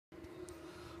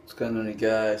What's going on, you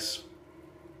guys?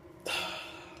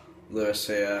 Lewis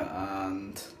here,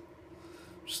 and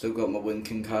still got my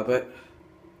winking habit.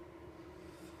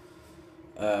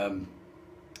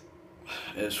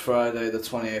 It's Friday the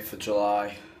 28th of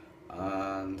July,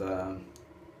 and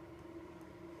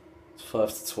it's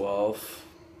 5 to 12,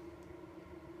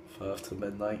 5 to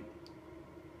midnight.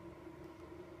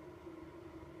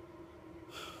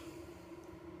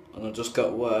 And I just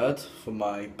got word from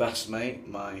my best mate,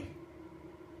 my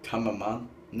cameraman,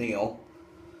 Neil,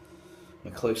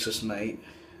 my closest mate.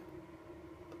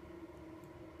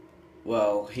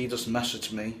 Well, he just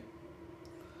messaged me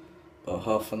about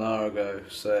half an hour ago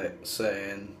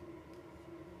saying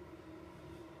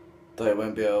that he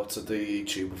won't be able to do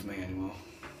YouTube with me anymore.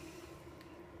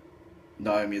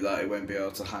 Knowing me that he won't be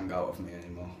able to hang out with me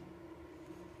anymore.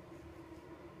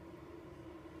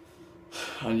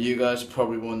 And you guys are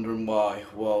probably wondering why.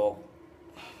 Well,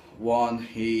 one,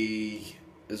 he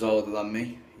is older than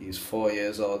me. He's 4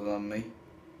 years older than me.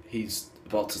 He's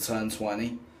about to turn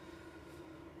 20.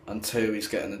 And two, he's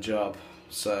getting a job.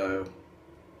 So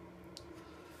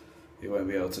he won't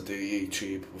be able to do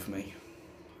YouTube with me.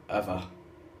 Ever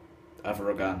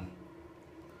again.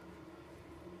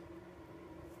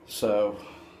 So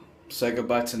say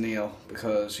goodbye to Neil,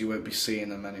 because you won't be seeing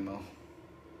him anymore.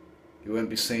 You won't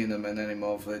be seeing him in any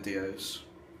more videos.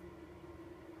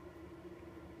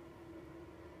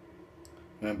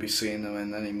 You won't be seeing him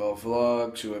in any more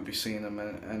vlogs. You won't be seeing him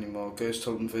in any more ghost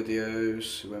hunting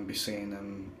videos. You won't be seeing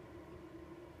him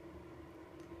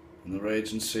in the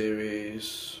Raging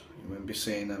series. You won't be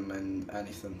seeing him in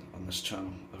anything on this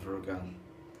channel ever again.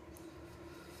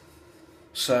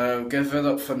 So give it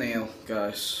up for Neil,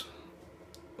 guys.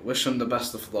 Wish him the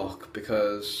best of luck,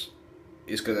 because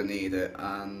he's gonna need it,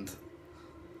 and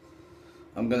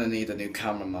I'm gonna need a new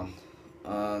cameraman,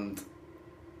 and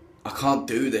I can't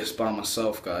do this by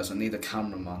myself, guys. I need a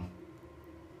cameraman.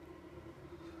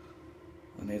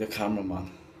 I need a cameraman,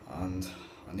 and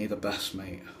I need a best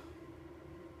mate.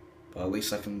 But at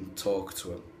least I can talk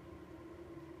to him.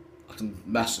 I can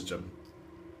message him.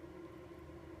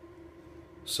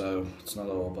 So it's not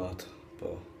all bad,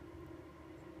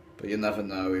 but you never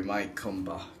know. He might come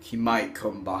back. He might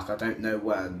come back. I don't know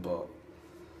when, but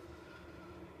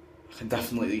I can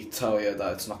definitely tell you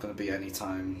that it's not going to be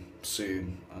anytime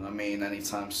soon. And I mean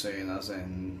anytime soon as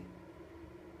in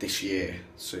this year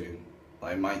soon.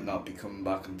 Like, it might not be coming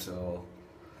back until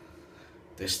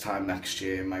this time next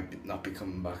year. It might not be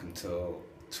coming back until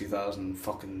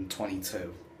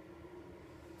 2022.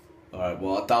 Alright,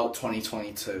 well, I doubt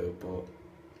 2022, but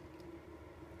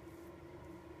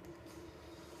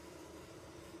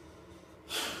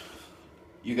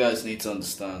you guys need to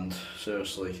understand,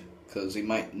 seriously. Because he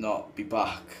might not be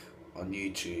back on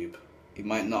YouTube. He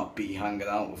might not be hanging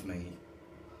out with me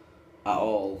at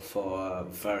all for a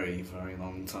very, very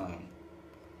long time.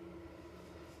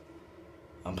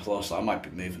 And plus, I might be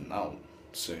moving out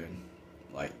soon.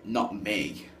 Like, not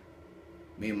me.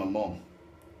 Me and my mum.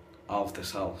 Out of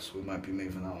this house. We might be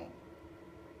moving out.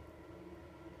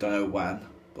 Don't know when,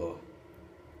 but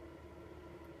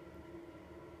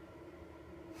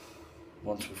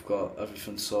once we've got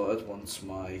everything sorted, once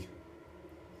my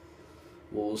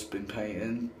walls been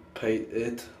painted,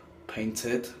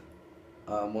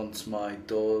 and once my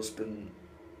door's been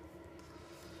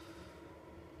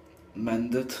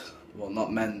mended, well,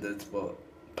 not mended, but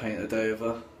painted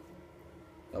over,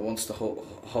 and once the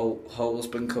hole's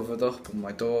been covered up on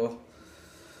my door,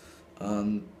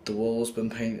 and the wall's been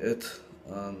painted,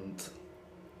 and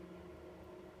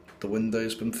the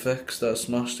window's been fixed that I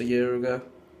smashed a year ago,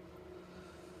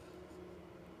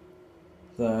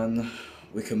 then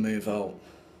we can move out.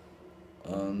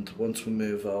 And once we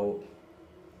move out,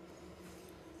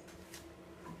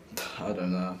 I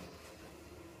don't know.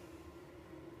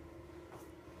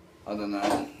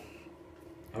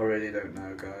 I really don't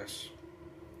know, guys.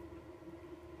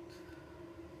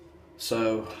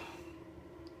 So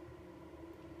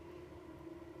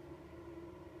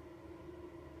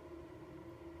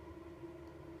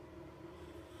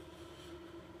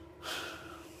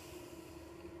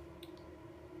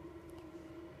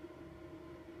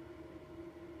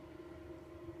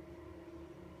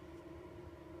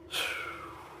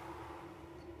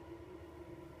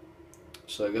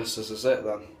I guess this is it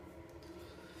then.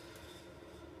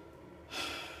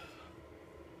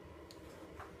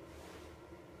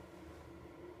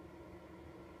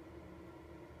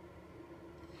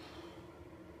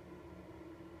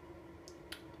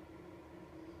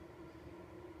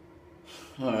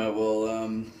 Alright, well,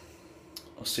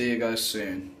 I'll see you guys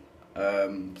soon.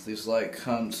 Please like,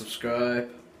 comment, subscribe,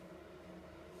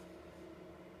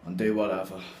 and do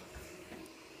whatever.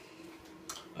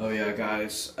 Oh yeah,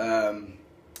 guys. I'm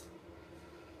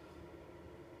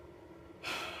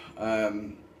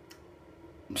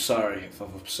sorry if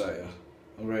I've upset you.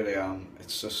 I really am.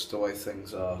 It's just the way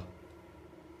things are.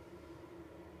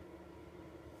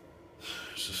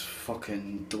 It's just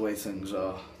fucking the way things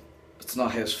are. It's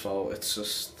not his fault, it's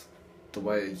just the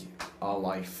way our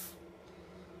life,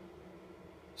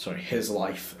 sorry, his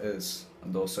life is,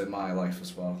 and also my life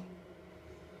as well.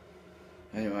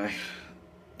 Anyway,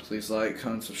 please like,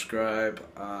 comment, subscribe,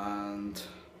 and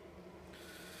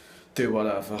do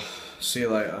whatever. See you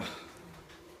later.